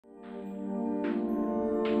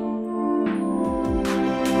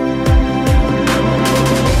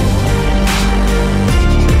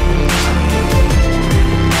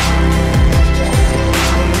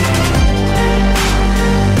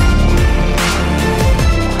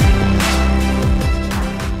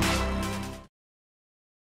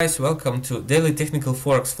Guys, welcome to Daily Technical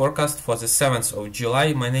Forex Forecast for the 7th of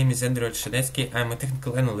July. My name is Andrei Shanetsky. I'm a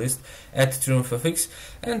technical analyst at Forex,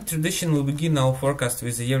 and traditionally we begin our forecast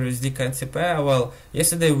with the EURUSD currency pair. Well,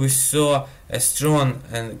 yesterday we saw a strong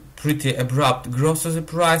and pretty abrupt growth of the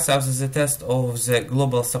price after the test of the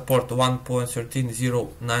global support 1.13091,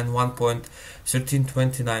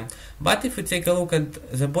 1.1329. But if we take a look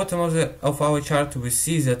at the bottom of our chart, we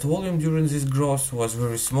see that volume during this growth was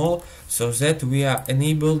very small, so that we are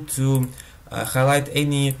unable to highlight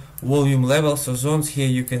any volume levels or zones. Here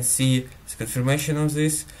you can see the confirmation of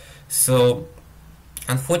this. So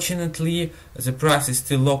unfortunately the price is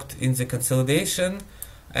still locked in the consolidation,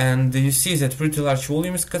 and you see that pretty large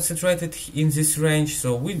volume is concentrated in this range,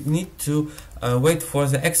 so we need to wait for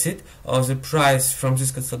the exit of the price from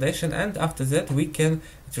this consolidation, and after that we can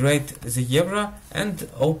trade the euro and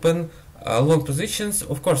open long positions.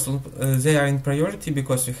 Of course they are in priority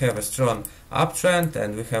because we have a strong uptrend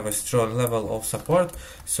and we have a strong level of support,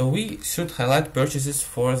 so we should highlight purchases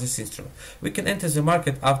for this instrument. We can enter the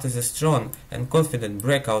market after the strong and confident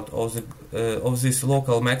breakout of this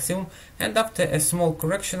local maximum, and after a small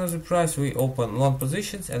correction of the price we open long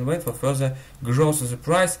positions and wait for further growth of the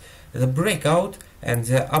price. The breakout and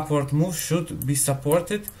the upward move should be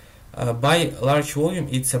supported by large volume.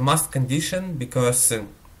 It's a must condition because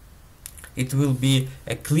it will be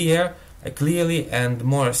a clearly and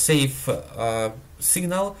more safe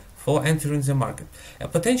signal for entering the market. A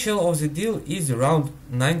potential of the deal is around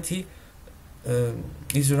 100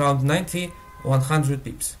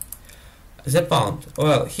 pips. The pound,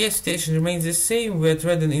 well, here situation remains the same. We are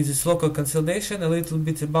trading in this local consolidation a little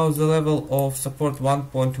bit above the level of support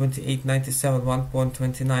 1.2897,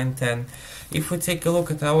 1.2910. If we take a look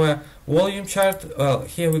at our volume chart, well,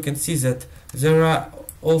 here we can see that there are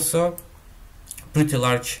also pretty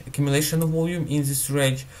large accumulation of volume in this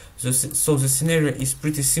range. So the scenario is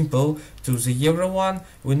pretty simple to the euro one.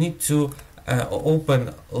 We need to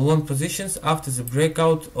open long positions after the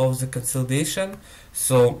breakout of the consolidation.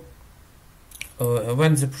 So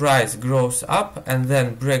when the price grows up and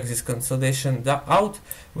then breaks this consolidation out,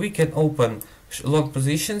 we can open long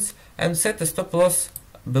positions and set a stop loss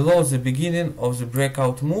below the beginning of the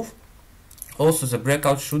breakout move. Also, the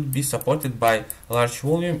breakout should be supported by large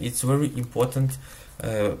volume. It's very important,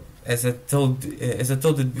 as I told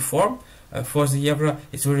it before, for the euro.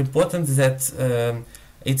 It's very important that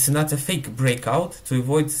it's not a fake breakout to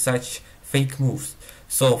avoid such fake moves.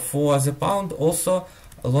 So for the pound also,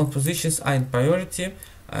 long positions are in priority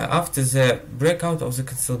after the breakout of the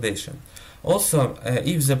consolidation. Also,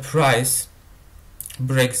 if the price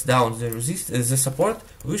breaks down the support,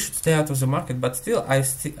 we should stay out of the market, but still I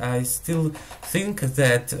still think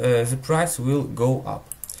that the price will go up.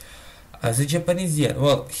 The Japanese yen,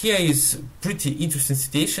 well, here is pretty interesting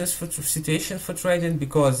situation for trading,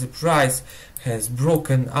 because the price has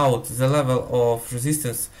broken out the level of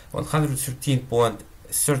resistance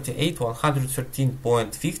 113.38,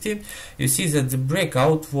 113.50. You see that the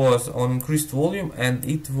breakout was on increased volume and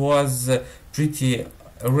it was pretty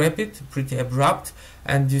rapid, pretty abrupt,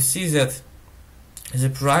 and you see that the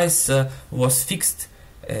price was fixed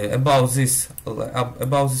above this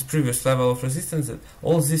previous level of resistance.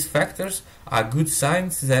 All these factors are good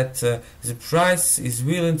signs that the price is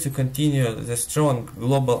willing to continue the strong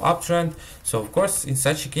global uptrend. So of course in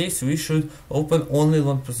such a case we should open only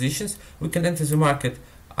long positions. We can enter the market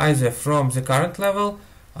either from the current level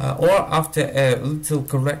or after a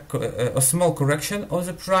small correction of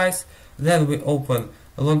the price. Then we open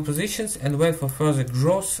long positions and wait for further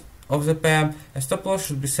growth of the pair. A stop loss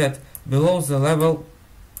should be set below the level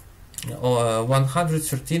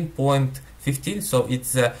 113.15, so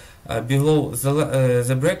it's below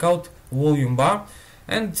the breakout volume bar,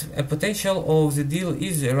 and a potential of the deal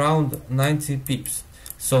is around 90 pips.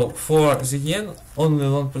 So for the yen, only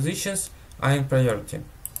long positions are in priority.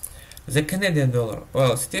 The Canadian dollar,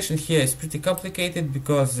 well, situation here is pretty complicated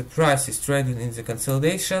because the price is trading in the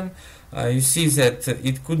consolidation. You see that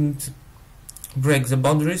it couldn't break the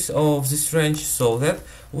boundaries of this range, so that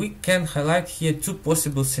we can highlight here two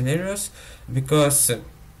possible scenarios, because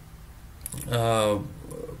the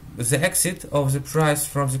exit of the price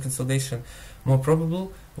from the consolidation more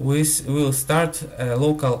probable will start a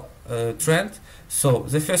local trend. So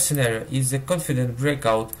the first scenario is a confident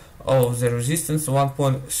breakout of the resistance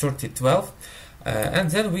 1.3012,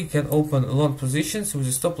 and then we can open long positions with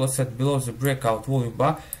a stop loss set below the breakout volume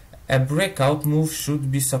bar. A breakout move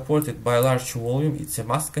should be supported by large volume. It's a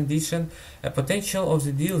must condition. A potential of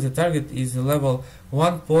the deal, the target is the level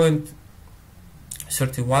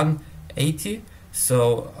 1.3180,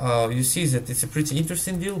 So you see that it's a pretty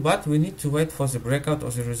interesting deal, but we need to wait for the breakout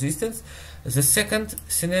of the resistance. The second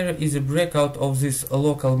scenario is a breakout of this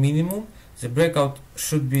local minimum. The breakout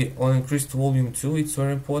should be on increased volume too, it's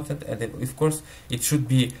very important, and of course it should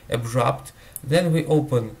be abrupt. Then we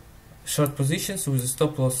open short positions with a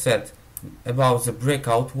stop loss set above the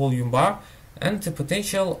breakout volume bar, and the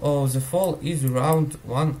potential of the fall is around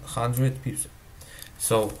 100 pips.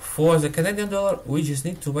 So for the Canadian dollar, we just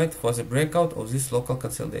need to wait for the breakout of this local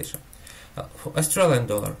consolidation. For Australian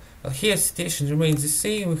dollar, here the situation remains the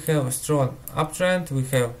same. We have a strong uptrend, we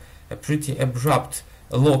have a pretty abrupt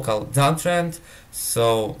local downtrend.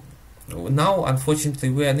 So now unfortunately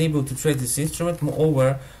we are unable to trade this instrument.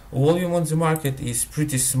 Moreover, volume on the market is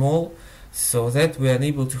pretty small, so that we are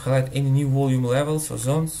unable to highlight any new volume levels or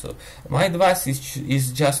zones. So my advice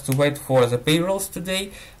is just to wait for the payrolls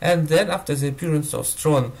today, and then after the appearance of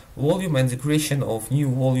strong volume and the creation of new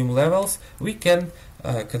volume levels, we can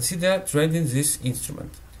consider trading this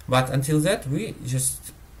instrument. But until that,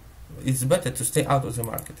 it's better to stay out of the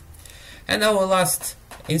market. And our last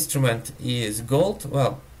instrument is gold.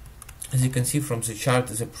 Well, as you can see from the chart,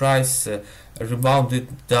 the price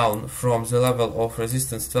rebounded down from the level of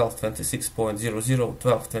resistance 1226.00,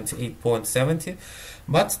 1228.70,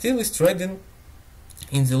 but still is trading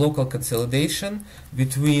in the local consolidation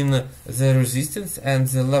between the resistance and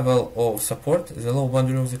the level of support, the low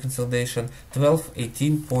boundary of the consolidation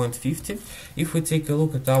 1218.50. If we take a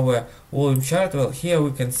look at our volume chart, well, here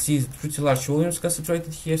we can see pretty large volumes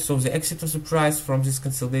concentrated here, so the exit of the price from this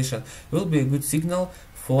consolidation will be a good signal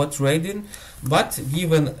for trading. But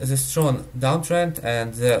given the strong downtrend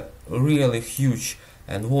and the really huge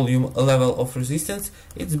and volume level of resistance,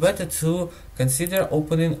 it's better to consider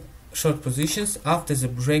opening short positions after the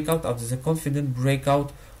breakout, after the confident breakout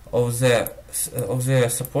of the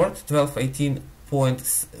support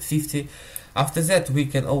 1218.50. After that, we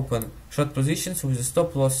can open short positions with a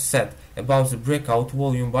stop loss set above the breakout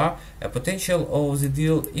volume bar. A potential of the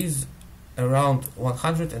deal is around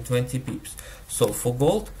 120 pips. So for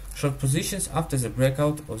gold, short positions after the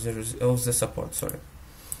breakout of the support.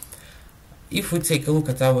 If we take a look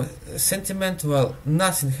at our sentiment, well,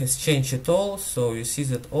 nothing has changed at all. So you see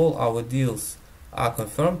that all our deals are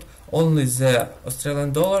confirmed. Only the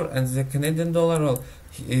Australian dollar and the Canadian dollar, well,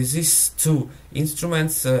 these two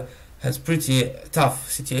instruments has pretty tough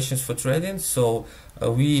situations for trading. So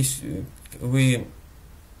it's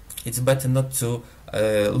better not to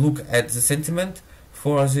look at the sentiment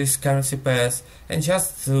for these currency pairs, and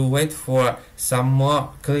just to wait for some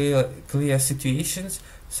more clear situations,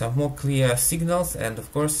 some more clear signals, and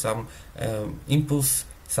of course some impulse,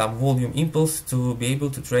 some volume impulse to be able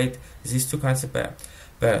to trade these two currency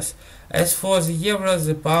pairs. As for the euro,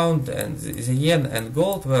 the pound, and the yen and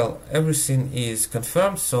gold, well, everything is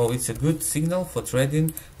confirmed, so it's a good signal for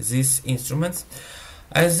trading these instruments.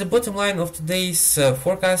 As the bottom line of today's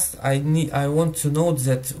forecast, I want to note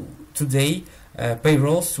that today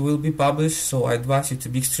payrolls will be published, so I advise you to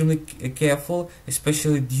be extremely careful,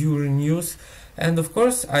 especially during news. And of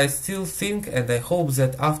course, I still think and I hope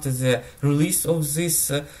that after the release of this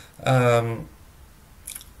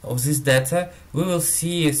data, we will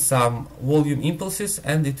see some volume impulses,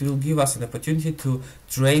 and it will give us an opportunity to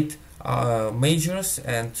trade majors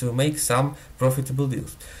and to make some profitable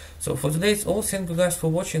deals. So for today it's all. Thank you guys for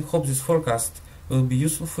watching. Hope this forecast will be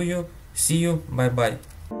useful for you. See you. Bye bye.